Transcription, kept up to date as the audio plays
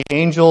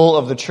angel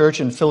of the church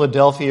in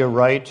Philadelphia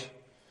write,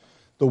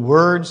 "The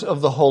words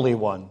of the Holy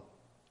One,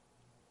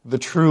 the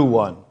true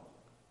one,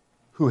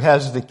 who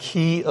has the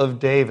key of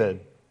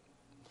David,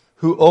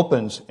 who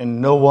opens and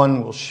no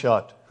one will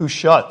shut, who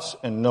shuts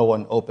and no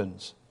one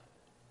opens.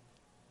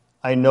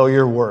 I know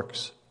your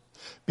works.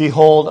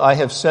 Behold, I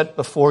have set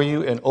before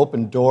you an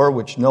open door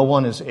which no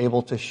one is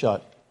able to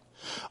shut.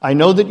 I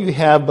know that you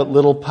have but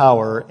little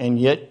power, and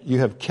yet you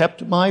have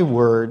kept my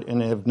word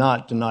and have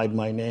not denied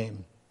my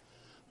name.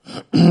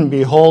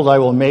 Behold, I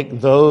will make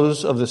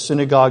those of the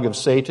synagogue of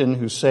Satan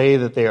who say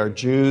that they are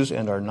Jews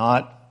and are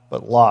not,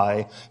 but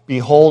lie.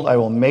 Behold, I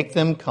will make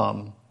them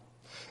come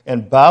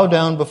and bow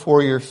down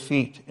before your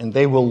feet, and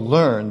they will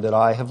learn that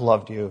I have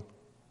loved you.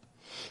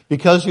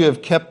 Because you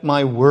have kept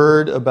my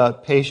word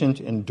about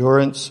patient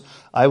endurance,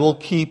 I will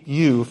keep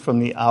you from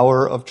the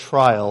hour of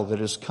trial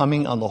that is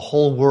coming on the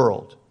whole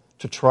world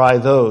to try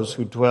those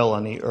who dwell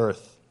on the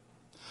earth.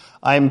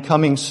 I am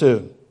coming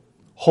soon.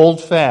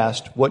 Hold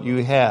fast what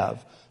you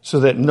have, so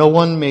that no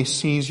one may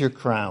seize your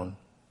crown.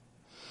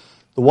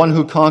 The one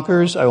who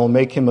conquers, I will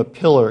make him a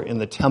pillar in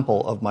the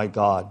temple of my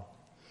God.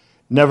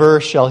 Never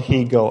shall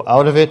he go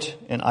out of it,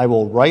 and I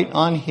will write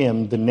on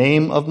him the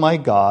name of my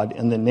God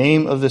and the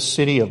name of the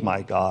city of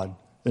my God,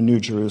 the New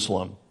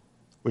Jerusalem,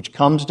 which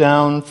comes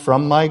down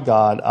from my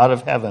God out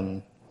of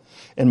heaven,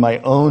 and my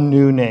own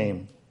new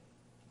name.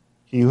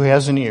 He who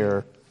has an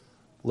ear,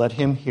 let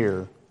him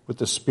hear what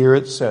the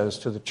Spirit says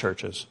to the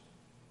churches."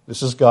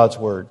 This is God's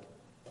word.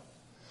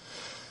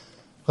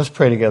 Let's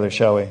pray together,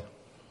 shall we?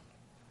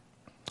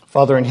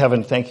 Father in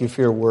heaven, thank you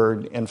for your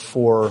word and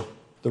for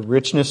the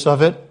richness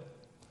of it,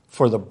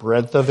 for the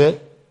breadth of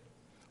it,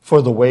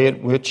 for the way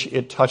in which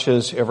it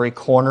touches every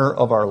corner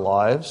of our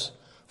lives,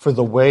 for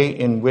the way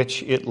in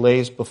which it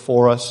lays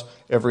before us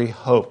every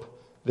hope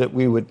that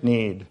we would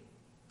need.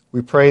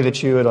 We pray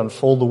that you would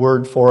unfold the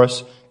word for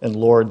us, and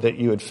Lord, that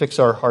you would fix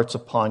our hearts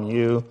upon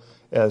you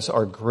as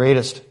our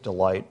greatest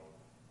delight.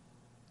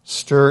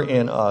 Stir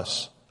in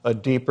us a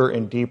deeper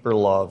and deeper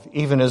love,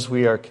 even as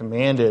we are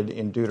commanded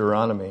in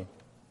Deuteronomy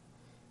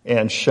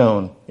and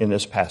shown in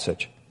this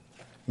passage.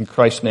 In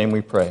Christ's name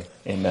we pray.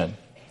 Amen.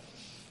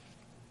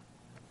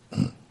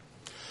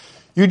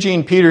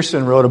 Eugene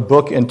Peterson wrote a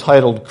book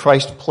entitled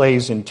Christ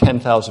Plays in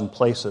 10,000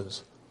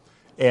 Places.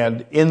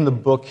 And in the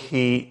book,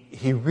 he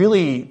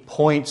really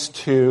points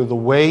to the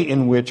way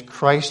in which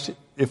Christ,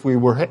 if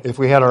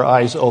we had our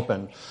eyes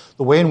open,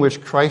 the way in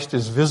which Christ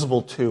is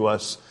visible to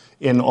us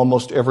in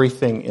almost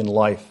everything in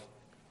life.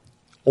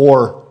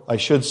 Or, I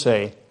should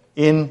say,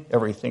 in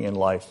everything in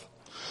life.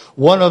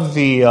 One of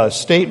the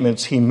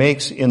statements he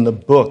makes in the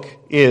book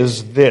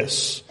is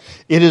this: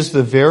 it is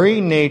the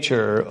very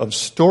nature of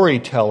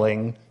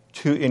storytelling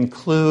to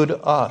include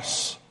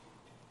us,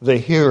 the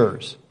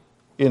hearers,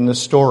 in the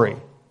story.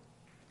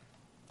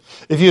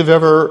 If you've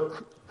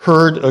ever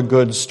heard a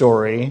good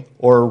story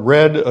or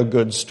read a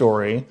good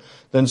story,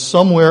 then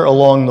somewhere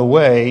along the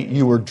way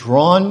you were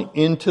drawn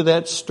into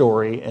that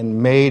story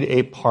and made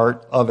a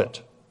part of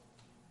it.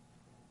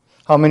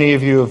 How many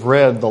of you have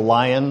read The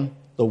Lion,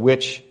 the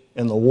Witch,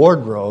 and the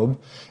Wardrobe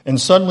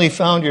and suddenly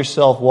found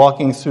yourself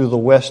walking through the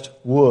West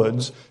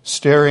Woods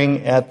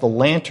staring at the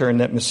lantern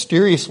that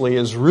mysteriously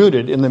is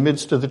rooted in the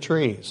midst of the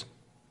trees?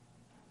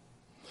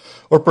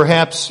 Or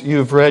perhaps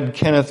you've read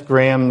Kenneth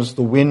Grahame's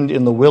The Wind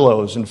in the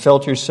Willows and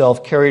felt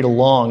yourself carried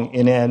along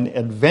in an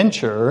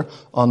adventure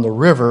on the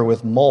river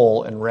with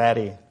Mole and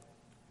Ratty.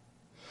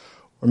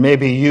 Or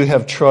maybe you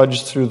have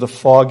trudged through the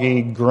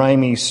foggy,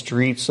 grimy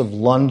streets of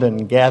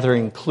London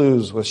gathering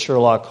clues with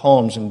Sherlock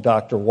Holmes and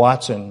Dr.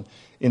 Watson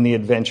in the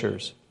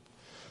adventures.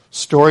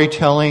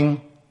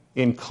 Storytelling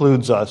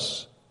includes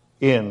us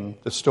in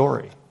the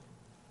story.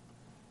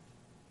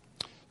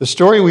 The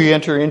story we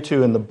enter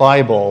into in the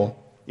Bible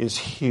is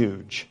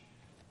huge.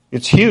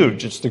 It's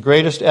huge. It's the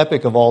greatest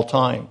epic of all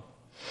time.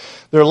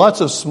 There are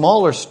lots of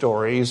smaller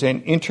stories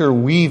and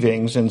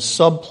interweavings and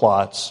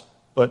subplots,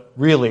 but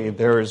really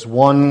there is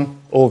one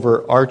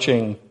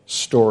overarching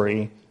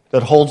story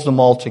that holds them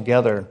all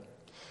together.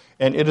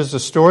 And it is a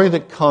story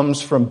that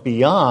comes from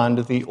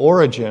beyond the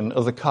origin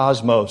of the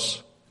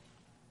cosmos.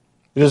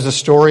 It is the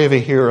story of a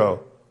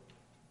hero.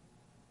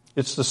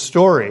 It's the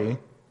story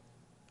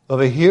of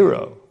a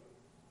hero.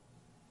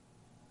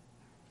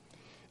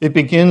 It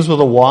begins with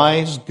a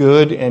wise,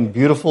 good, and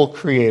beautiful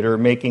creator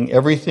making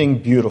everything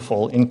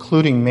beautiful,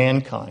 including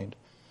mankind,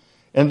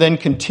 and then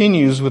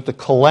continues with the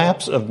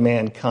collapse of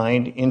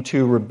mankind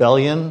into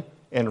rebellion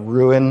and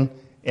ruin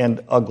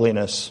and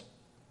ugliness.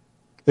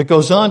 It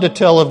goes on to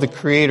tell of the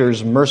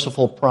Creator's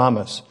merciful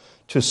promise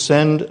to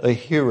send a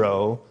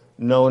hero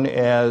known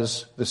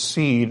as the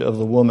seed of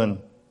the woman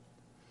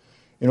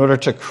in order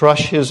to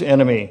crush his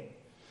enemy,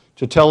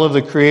 to tell of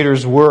the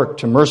Creator's work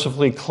to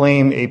mercifully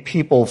claim a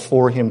people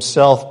for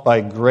himself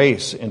by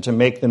grace and to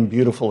make them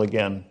beautiful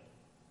again,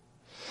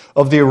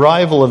 of the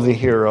arrival of the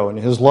hero and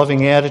his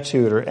loving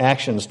attitude or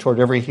actions toward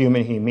every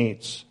human he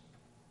meets.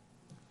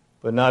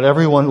 But not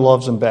everyone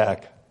loves him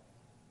back.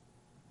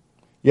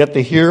 Yet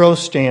the hero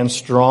stands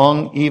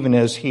strong even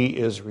as he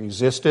is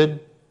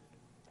resisted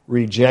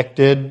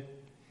rejected,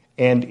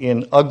 and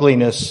in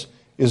ugliness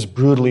is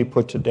brutally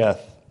put to death.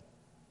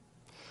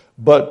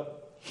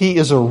 But he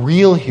is a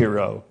real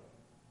hero,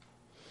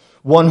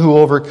 one who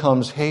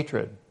overcomes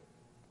hatred,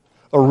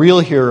 a real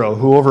hero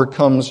who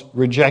overcomes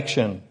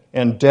rejection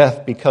and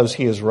death because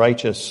he is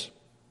righteous.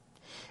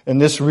 And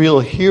this real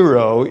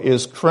hero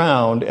is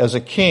crowned as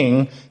a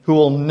king who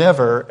will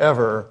never,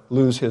 ever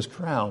lose his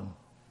crown.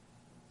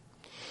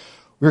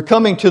 We're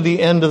coming to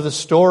the end of the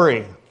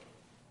story.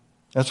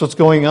 That's what's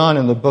going on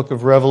in the book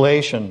of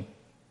Revelation.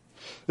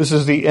 This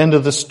is the end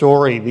of the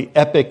story. The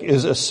epic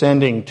is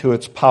ascending to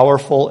its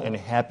powerful and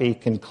happy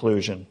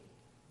conclusion.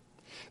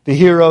 The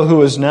hero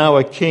who is now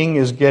a king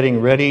is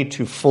getting ready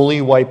to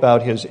fully wipe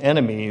out his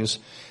enemies,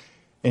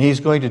 and he's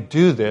going to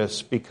do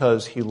this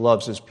because he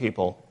loves his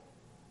people.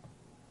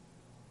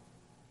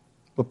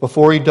 But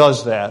before he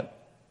does that,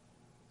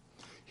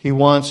 he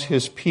wants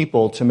his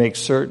people to make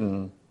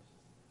certain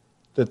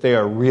that they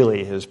are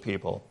really his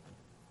people.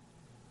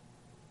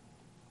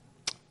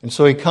 And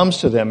so he comes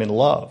to them in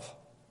love,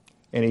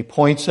 and he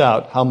points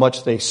out how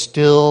much they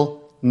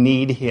still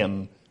need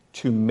him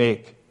to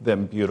make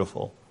them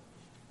beautiful.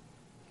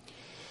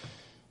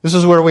 This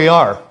is where we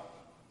are.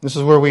 This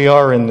is where we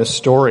are in this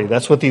story.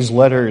 That's what these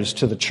letters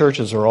to the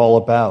churches are all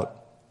about.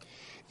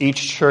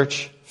 Each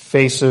church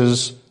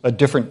faces a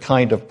different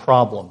kind of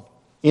problem,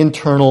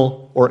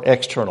 internal or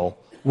external,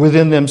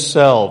 within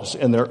themselves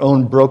in their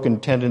own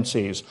broken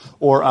tendencies,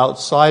 or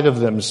outside of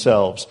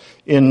themselves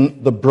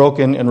in the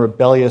broken and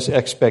rebellious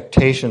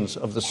expectations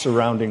of the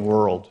surrounding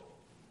world.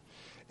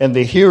 And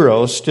the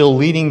hero, still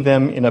leading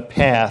them in a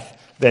path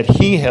that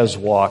he has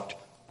walked,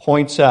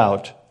 points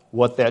out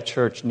what that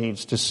church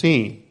needs to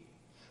see,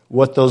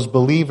 what those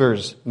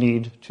believers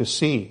need to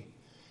see,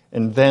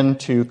 and then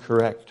to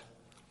correct.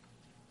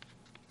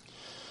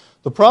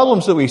 The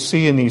problems that we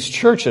see in these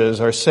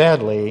churches are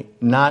sadly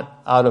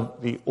not out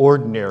of the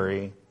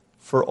ordinary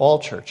for all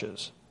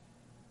churches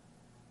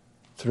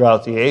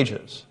throughout the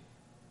ages,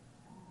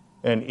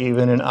 and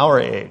even in our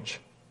age.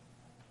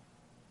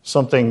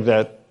 Something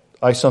that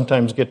I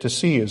sometimes get to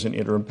see as an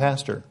interim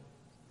pastor.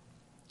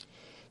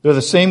 They're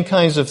the same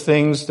kinds of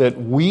things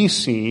that we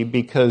see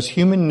because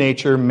human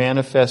nature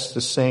manifests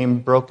the same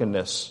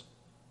brokenness.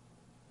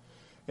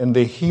 And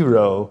the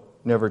hero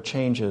never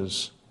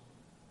changes.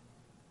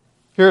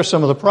 Here are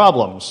some of the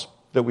problems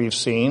that we've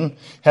seen.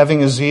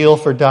 Having a zeal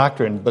for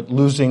doctrine, but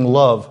losing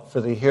love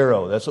for the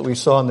hero. That's what we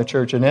saw in the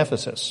church in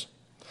Ephesus.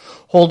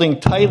 Holding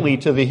tightly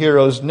to the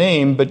hero's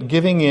name, but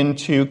giving in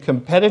to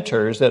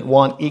competitors that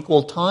want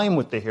equal time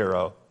with the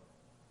hero.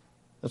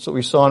 That's what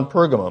we saw in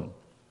Pergamum.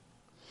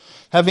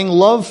 Having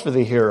love for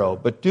the hero,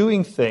 but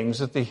doing things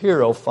that the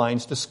hero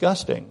finds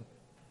disgusting.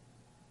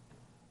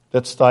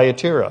 That's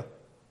Thyatira.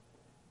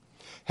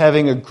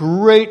 Having a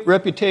great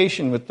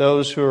reputation with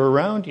those who are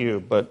around you,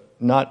 but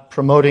not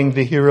promoting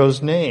the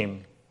hero's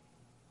name.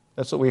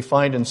 That's what we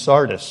find in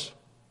Sardis.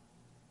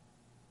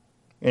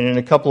 And in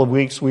a couple of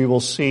weeks we will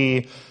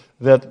see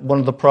that one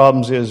of the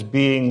problems is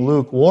being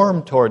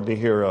lukewarm toward the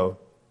hero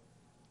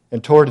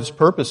and toward his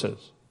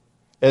purposes,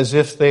 as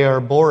if they are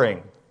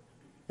boring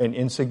and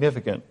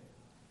insignificant.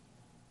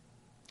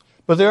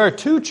 But there are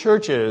two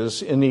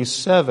churches in these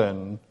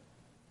 7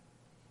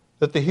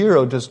 that the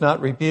hero does not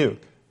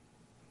rebuke.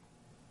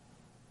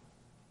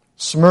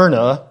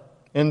 Smyrna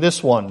and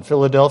this one,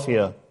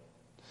 Philadelphia.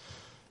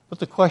 But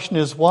the question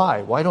is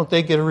why? Why don't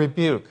they get a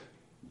rebuke?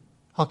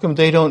 How come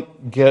they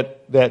don't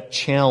get that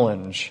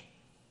challenge?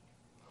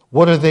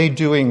 What are they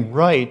doing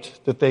right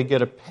that they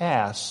get a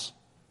pass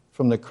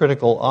from the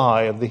critical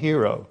eye of the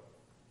hero?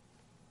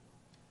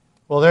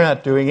 Well, they're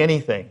not doing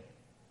anything.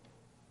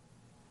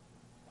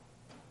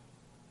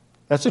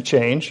 That's a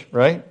change,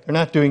 right? They're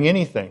not doing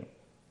anything.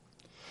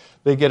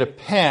 They get a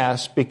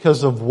pass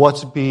because of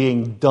what's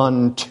being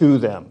done to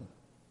them.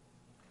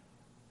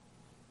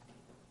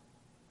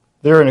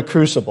 They're in a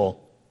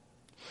crucible.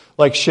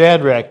 Like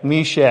Shadrach,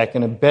 Meshach,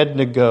 and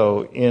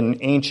Abednego in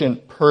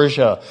ancient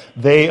Persia,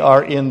 they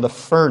are in the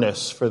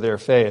furnace for their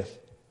faith.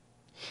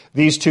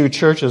 These two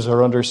churches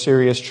are under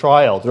serious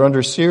trial. They're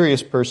under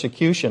serious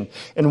persecution.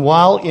 And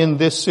while in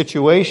this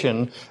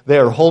situation, they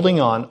are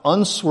holding on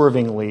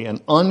unswervingly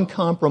and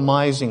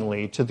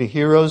uncompromisingly to the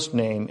hero's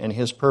name and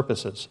his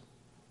purposes.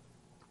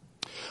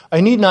 I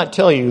need not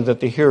tell you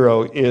that the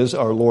hero is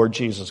our Lord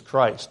Jesus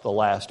Christ, the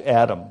last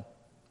Adam.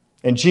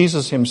 And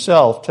Jesus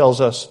himself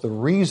tells us the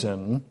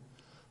reason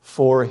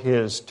for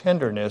his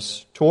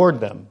tenderness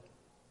toward them,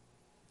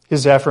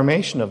 his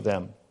affirmation of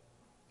them.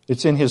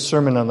 It's in his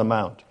Sermon on the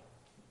Mount.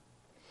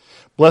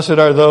 Blessed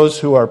are those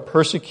who are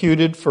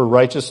persecuted for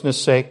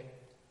righteousness' sake,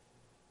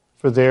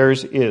 for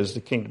theirs is the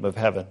kingdom of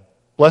heaven.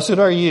 Blessed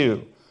are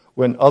you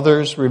when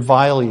others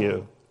revile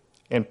you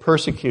and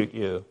persecute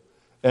you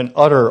and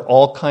utter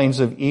all kinds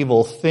of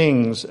evil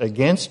things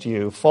against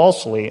you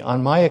falsely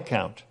on my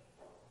account.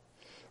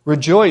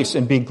 Rejoice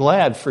and be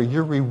glad, for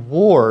your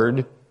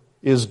reward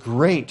is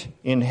great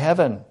in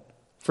heaven,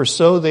 for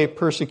so they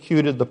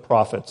persecuted the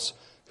prophets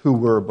who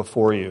were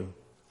before you.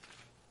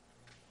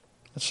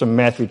 That's from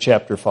Matthew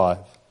chapter 5.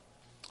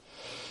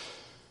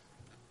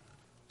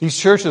 These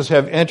churches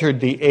have entered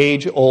the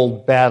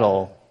age-old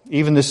battle,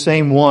 even the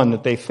same one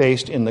that they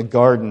faced in the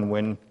Garden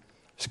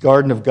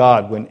of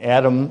God, when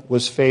Adam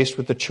was faced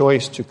with the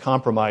choice to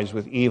compromise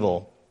with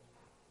evil.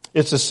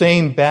 It's the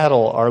same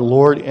battle our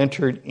Lord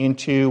entered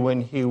into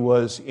when he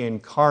was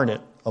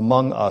incarnate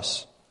among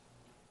us.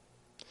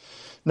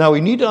 Now,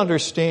 we need to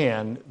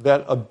understand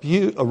that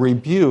a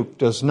rebuke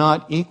does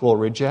not equal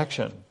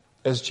rejection.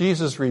 As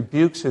Jesus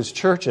rebukes his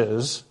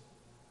churches,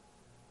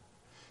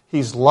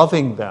 he's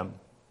loving them.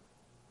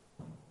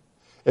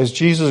 As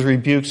Jesus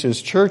rebukes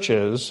his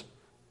churches,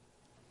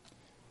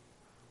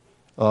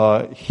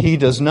 he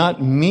does not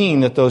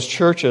mean that those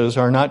churches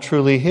are not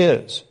truly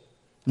his,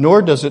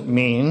 nor does it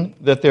mean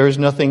that there is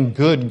nothing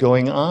good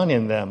going on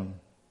in them.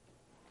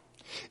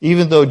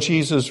 Even though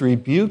Jesus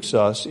rebukes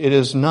us, it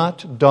is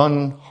not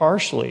done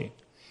harshly.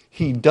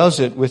 He does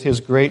it with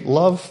his great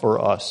love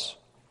for us.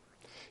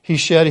 He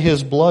shed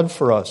his blood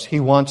for us. He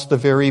wants the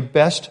very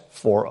best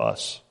for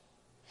us.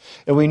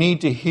 And we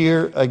need to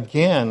hear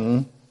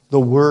again the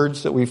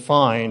words that we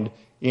find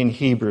in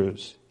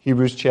Hebrews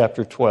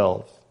chapter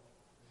 12.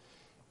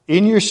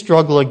 In your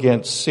struggle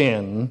against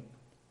sin,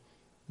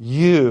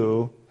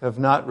 you have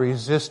not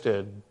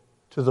resisted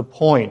to the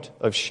point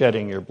of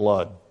shedding your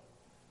blood.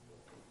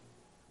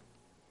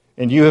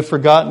 And you have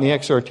forgotten the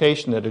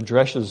exhortation that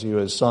addresses you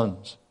as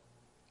sons.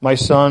 My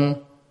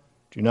son,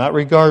 do not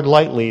regard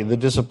lightly the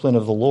discipline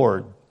of the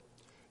Lord,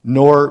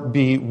 nor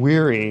be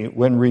weary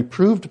when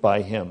reproved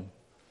by him.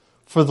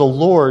 For the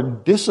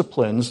Lord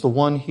disciplines the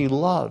one he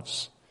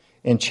loves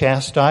and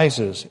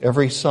chastises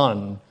every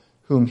son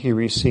whom he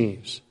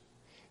receives.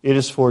 It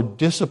is for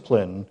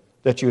discipline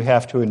that you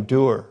have to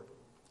endure.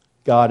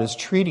 God is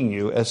treating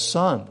you as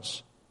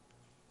sons.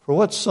 For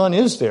what son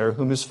is there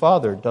whom his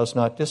father does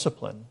not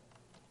discipline?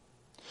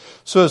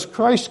 So as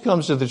Christ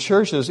comes to the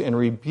churches and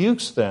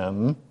rebukes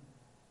them,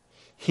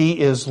 he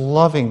is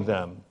loving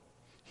them.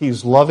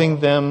 He's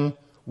loving them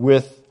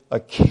with a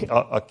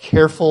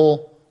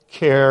careful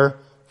care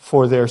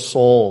for their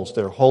souls,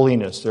 their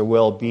holiness, their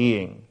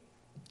well-being.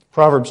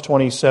 Proverbs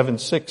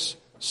 27:6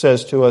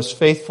 says to us,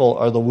 faithful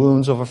are the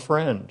wounds of a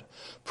friend.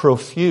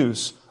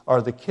 Profuse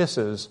are the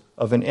kisses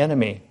of an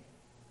enemy.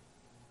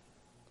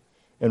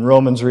 And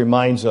Romans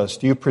reminds us,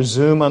 do you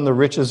presume on the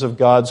riches of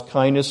God's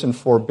kindness and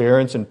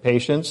forbearance and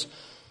patience,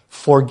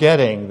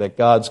 forgetting that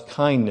God's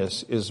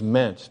kindness is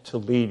meant to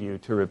lead you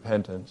to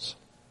repentance?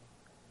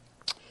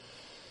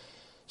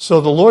 So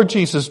the Lord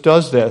Jesus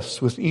does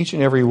this with each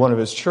and every one of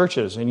his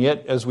churches. And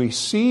yet, as we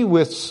see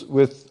with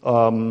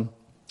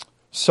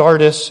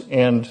Sardis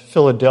and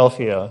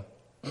Philadelphia,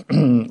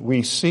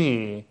 we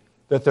see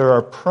that there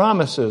are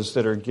promises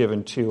that are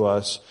given to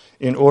us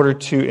in order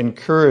to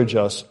encourage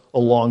us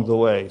along the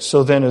way.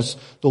 So then as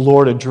the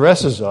Lord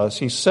addresses us,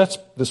 he sets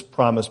this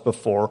promise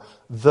before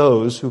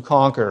those who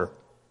conquer,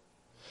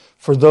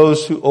 for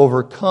those who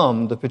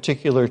overcome the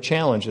particular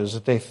challenges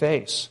that they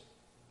face.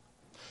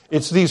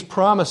 It's these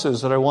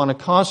promises that I want to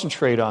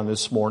concentrate on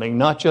this morning,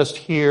 not just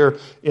here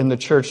in the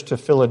church to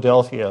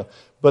Philadelphia,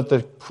 but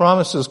the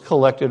promises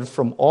collected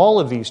from all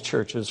of these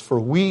churches, for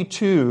we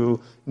too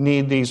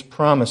need these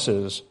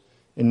promises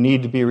and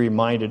need to be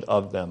reminded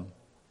of them.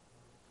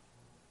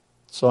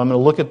 So I'm going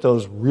to look at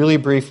those really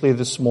briefly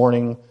this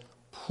morning,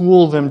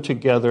 pool them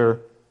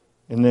together,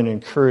 and then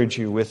encourage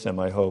you with them,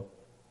 I hope.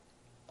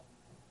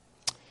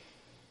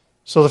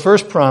 So the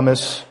first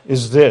promise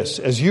is this: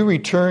 as you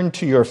return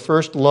to your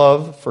first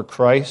love for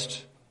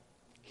Christ,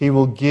 he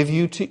will give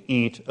you to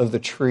eat of the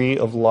tree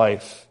of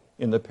life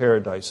in the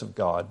paradise of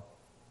God.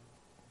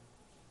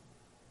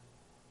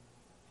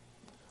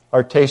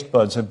 Our taste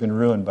buds have been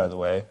ruined, by the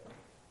way.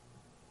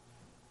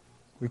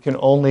 We can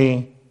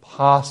only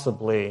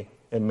possibly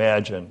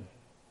imagine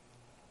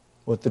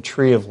what the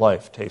tree of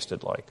life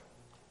tasted like.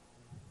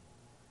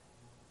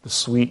 The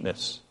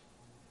sweetness,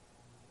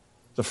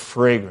 the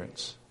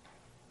fragrance,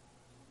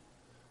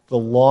 the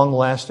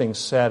long-lasting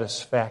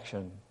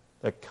satisfaction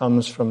that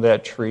comes from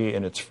that tree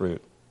and its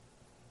fruit.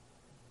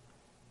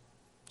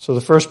 So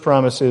the first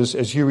promise is,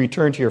 as you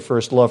return to your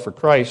first love for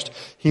Christ,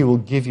 he will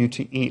give you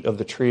to eat of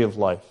the tree of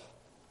life.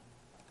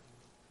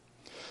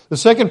 The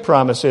second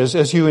promise is,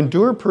 as you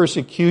endure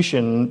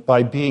persecution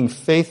by being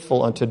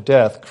faithful unto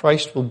death,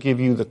 Christ will give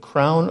you the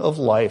crown of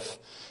life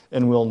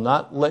and will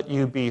not let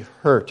you be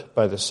hurt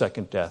by the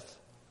second death.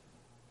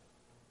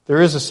 There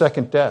is a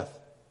second death.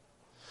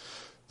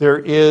 There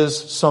is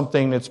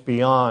something that's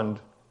beyond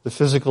the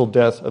physical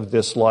death of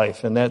this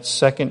life, and that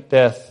second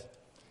death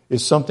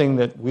is something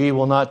that we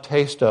will not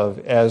taste of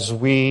as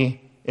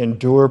we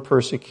endure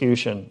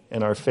persecution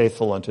and are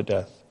faithful unto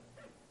death.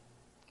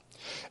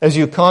 As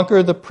you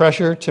conquer the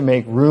pressure to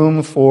make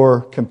room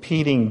for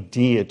competing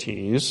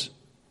deities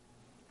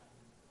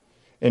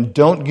and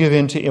don't give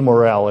in to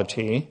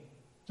immorality,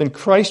 then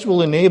Christ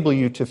will enable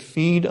you to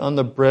feed on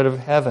the bread of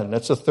heaven.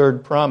 That's the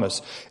third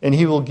promise. And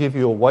he will give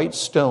you a white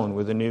stone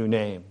with a new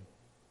name.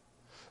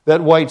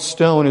 That white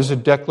stone is a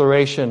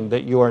declaration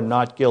that you are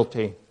not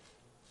guilty.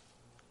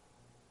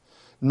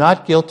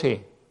 Not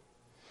guilty.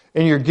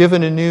 And you're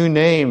given a new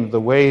name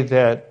the way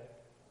that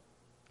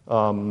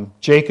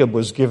Jacob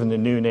was given the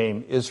new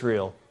name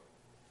Israel,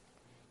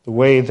 the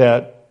way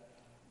that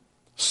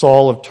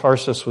Saul of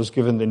Tarsus was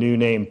given the new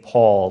name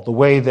Paul, the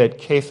way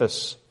that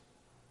Cephas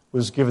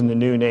was given the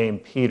new name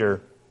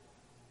Peter,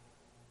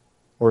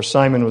 or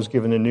Simon was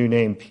given the new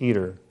name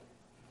Peter.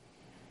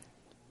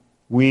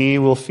 We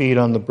will feed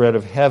on the bread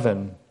of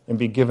heaven and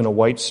be given a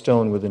white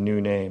stone with a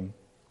new name.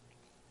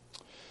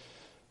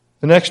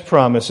 The next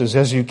promise is,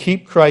 as you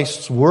keep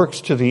Christ's works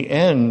to the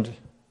end,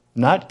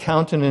 not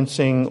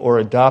countenancing or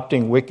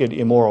adopting wicked,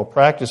 immoral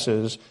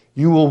practices,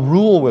 you will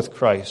rule with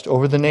Christ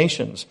over the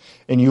nations,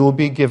 and you will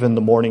be given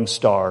the morning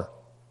star.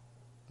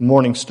 The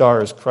morning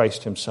star is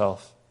Christ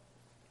himself.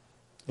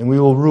 And we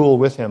will rule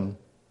with him.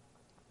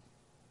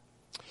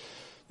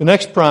 The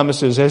next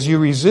promise is, as you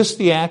resist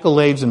the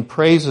accolades and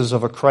praises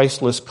of a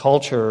Christless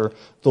culture,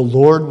 the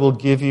Lord will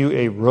give you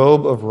a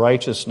robe of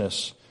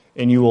righteousness,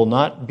 and you will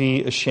not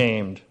be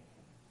ashamed.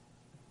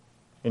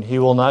 And he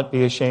will not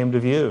be ashamed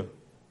of you.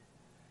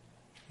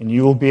 And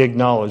you will be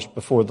acknowledged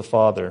before the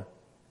Father.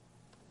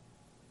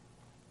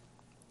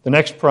 The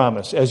next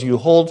promise, as you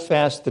hold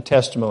fast the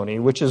testimony,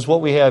 which is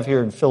what we have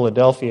here in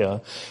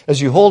Philadelphia,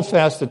 as you hold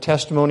fast the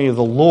testimony of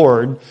the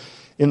Lord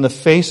in the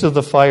face of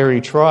the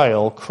fiery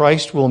trial,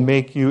 Christ will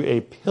make you a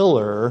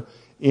pillar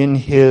in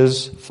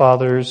his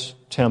Father's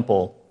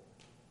temple,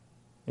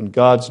 and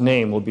God's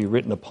name will be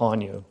written upon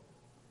you.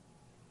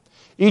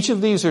 Each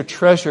of these are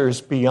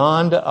treasures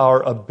beyond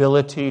our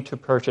ability to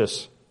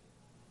purchase.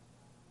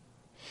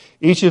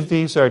 Each of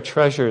these are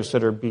treasures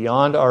that are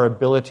beyond our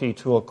ability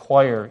to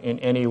acquire in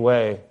any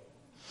way.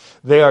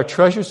 They are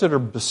treasures that are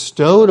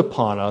bestowed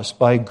upon us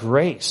by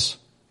grace.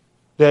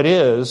 That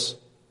is,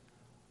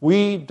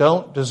 we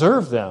don't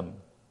deserve them.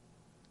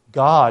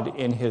 God,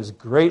 in his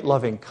great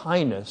loving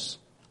kindness,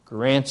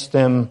 grants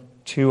them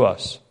to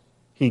us.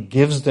 He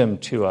gives them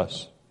to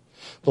us.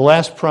 The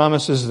last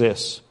promise is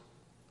this.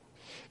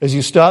 As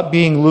you stop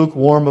being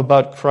lukewarm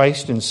about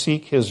Christ and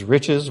seek his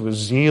riches with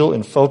zeal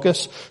and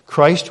focus,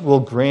 Christ will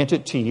grant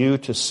it to you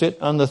to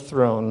sit on the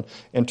throne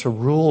and to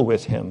rule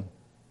with him.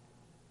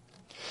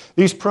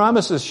 These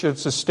promises should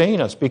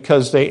sustain us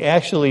because they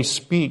actually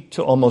speak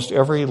to almost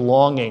every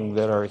longing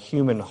that our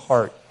human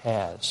heart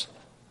has.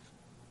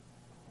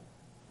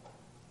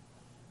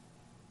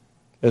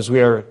 As we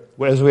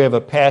have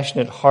a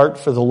passionate heart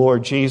for the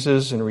Lord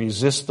Jesus and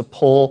resist the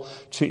pull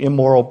to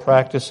immoral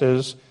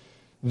practices,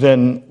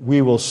 then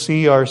we will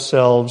see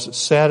ourselves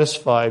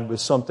satisfied with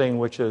something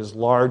which is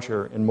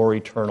larger and more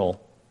eternal.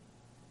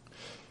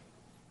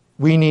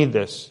 We need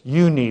this.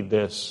 You need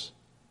this.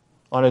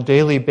 On a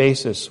daily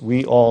basis,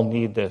 we all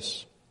need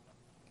this.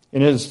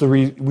 And as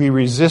we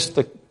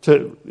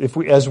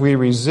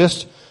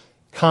resist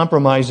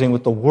compromising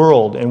with the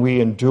world and we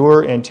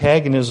endure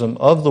antagonism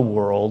of the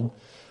world,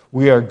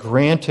 we are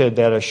granted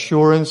that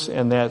assurance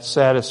and that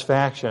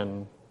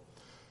satisfaction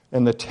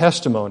and the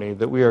testimony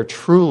that we are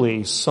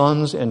truly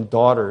sons and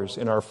daughters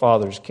in our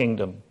Father's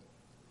kingdom.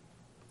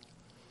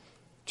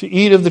 To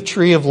eat of the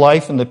tree of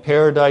life in the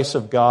paradise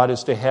of God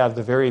is to have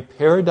the very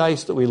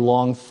paradise that we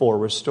long for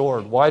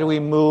restored. Why do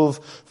we move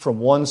from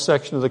one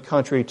section of the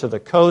country to the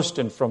coast,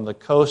 and from the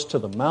coast to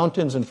the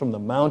mountains, and from the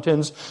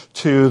mountains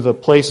to the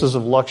places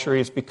of luxury?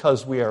 It's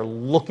because we are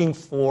looking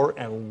for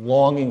and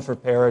longing for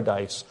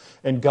paradise.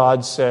 And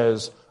God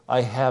says, I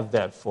have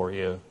that for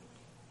you.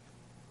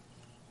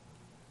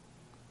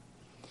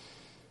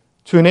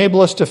 To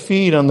enable us to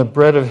feed on the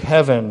bread of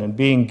heaven and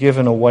being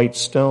given a white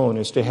stone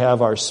is to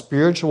have our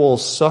spiritual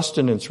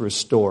sustenance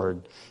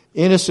restored,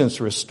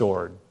 innocence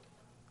restored,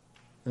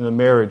 in the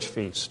marriage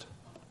feast.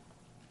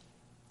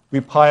 We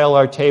pile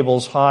our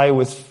tables high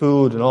with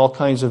food and all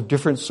kinds of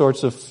different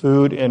sorts of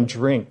food and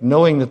drink,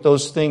 knowing that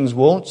those things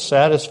won't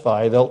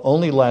satisfy, they'll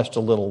only last a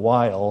little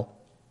while.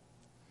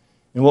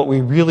 And what we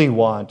really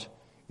want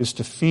is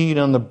to feed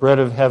on the bread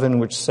of heaven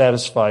which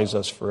satisfies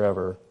us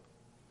forever.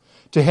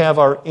 To have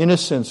our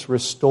innocence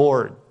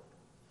restored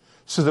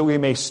so that we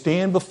may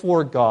stand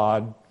before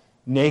God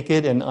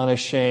naked and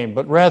unashamed,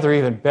 but rather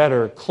even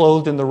better,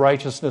 clothed in the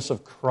righteousness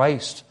of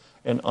Christ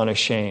and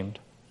unashamed.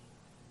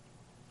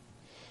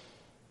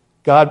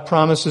 God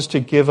promises to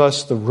give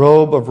us the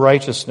robe of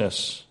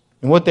righteousness.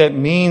 And what that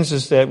means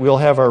is that we'll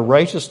have our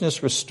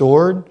righteousness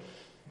restored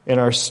and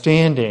our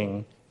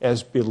standing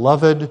as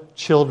beloved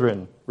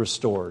children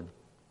restored.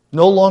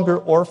 No longer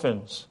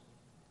orphans,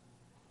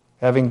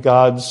 having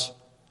God's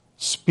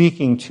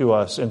speaking to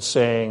us and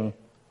saying,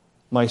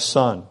 my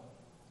son,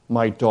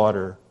 my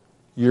daughter,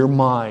 you're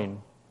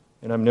mine,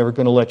 and I'm never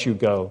going to let you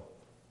go.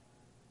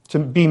 To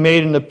be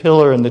made in the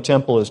pillar in the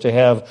temple is to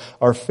have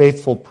our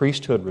faithful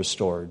priesthood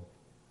restored.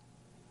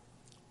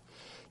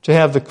 To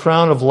have the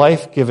crown of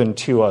life given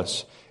to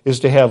us is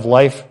to have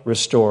life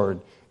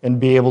restored and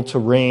be able to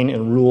reign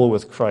and rule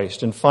with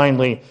Christ. And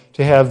finally,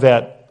 to have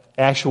that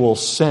actual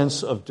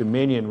sense of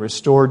dominion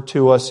restored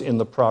to us in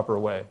the proper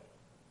way.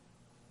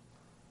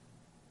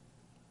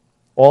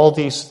 All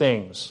these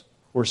things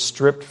were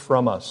stripped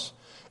from us.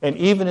 And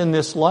even in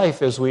this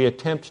life, as we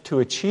attempt to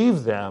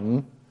achieve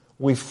them,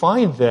 we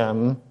find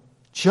them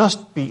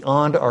just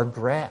beyond our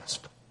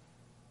grasp.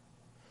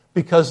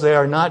 because they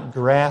are not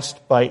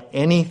grasped by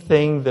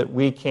anything that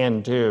we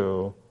can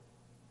do.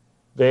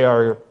 They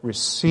are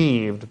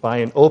received by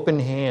an open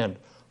hand,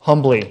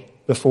 humbly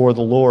before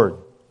the Lord,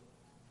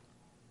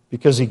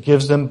 because He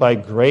gives them by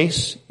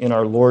grace in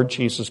our Lord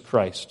Jesus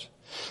Christ.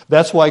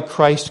 That's why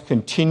Christ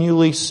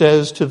continually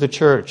says to the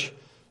church,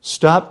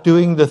 stop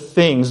doing the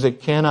things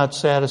that cannot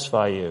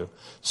satisfy you.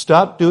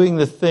 Stop doing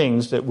the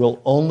things that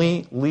will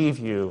only leave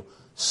you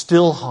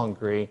still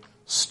hungry,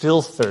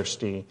 still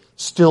thirsty,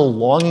 still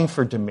longing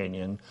for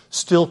dominion,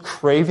 still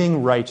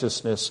craving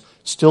righteousness,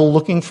 still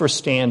looking for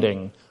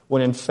standing,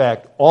 when in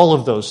fact all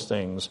of those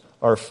things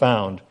are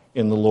found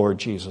in the Lord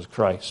Jesus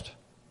Christ.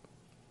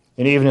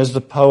 And even as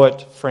the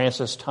poet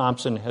Francis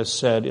Thompson has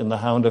said in The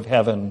Hound of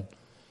Heaven,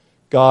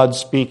 God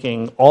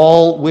speaking,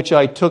 all which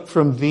I took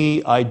from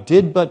thee I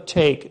did but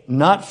take,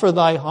 not for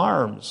thy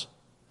harms,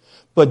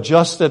 but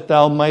just that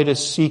thou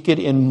mightest seek it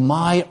in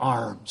my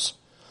arms.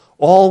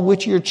 All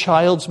which your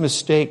child's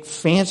mistake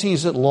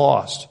fancies it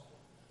lost,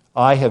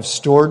 I have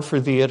stored for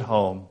thee at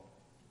home.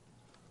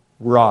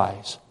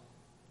 Rise,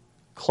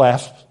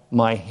 clasp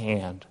my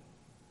hand,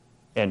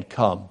 and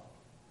come.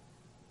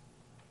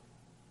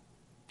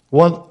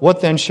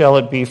 What then shall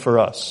it be for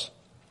us?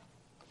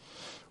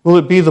 Will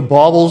it be the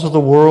baubles of the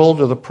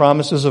world or the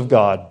promises of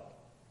God?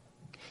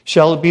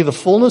 Shall it be the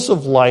fullness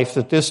of life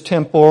that this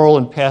temporal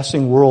and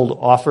passing world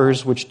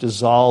offers, which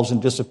dissolves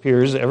and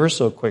disappears ever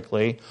so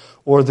quickly,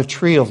 or the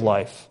tree of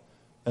life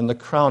and the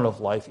crown of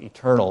life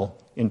eternal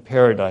in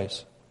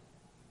paradise?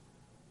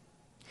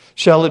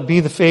 Shall it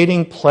be the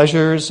fading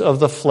pleasures of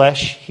the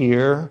flesh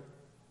here,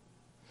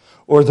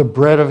 or the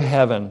bread of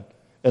heaven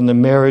and the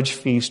marriage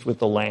feast with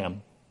the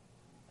Lamb?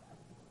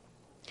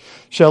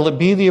 Shall it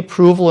be the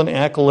approval and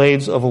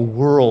accolades of a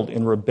world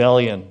in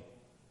rebellion,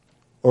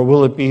 or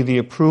will it be the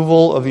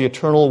approval of the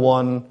Eternal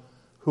One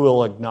who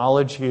will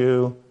acknowledge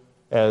you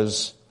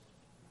as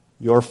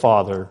your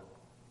Father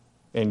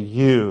and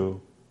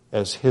you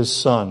as His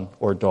son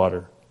or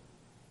daughter?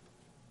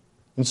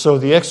 And so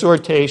the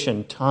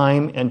exhortation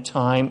time and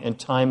time and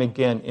time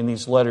again in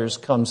these letters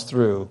comes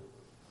through.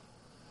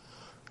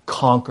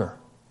 Conquer.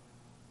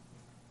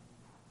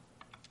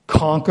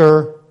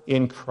 Conquer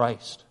in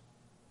Christ.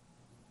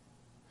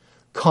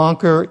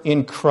 Conquer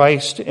in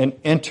Christ and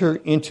enter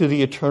into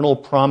the eternal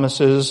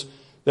promises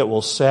that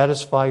will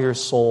satisfy your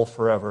soul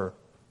forever.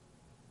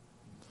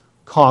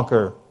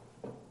 Conquer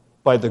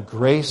by the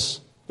grace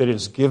that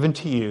is given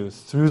to you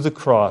through the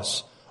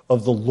cross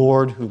of the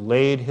Lord who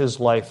laid His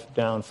life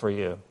down for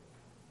you.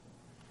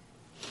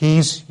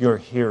 He's your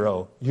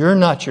hero. You're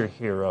not your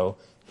hero.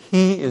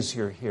 He is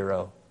your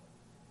hero.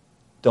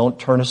 Don't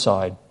turn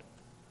aside.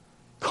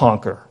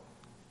 Conquer.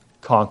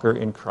 Conquer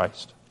in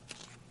Christ.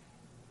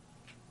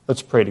 Let's pray together.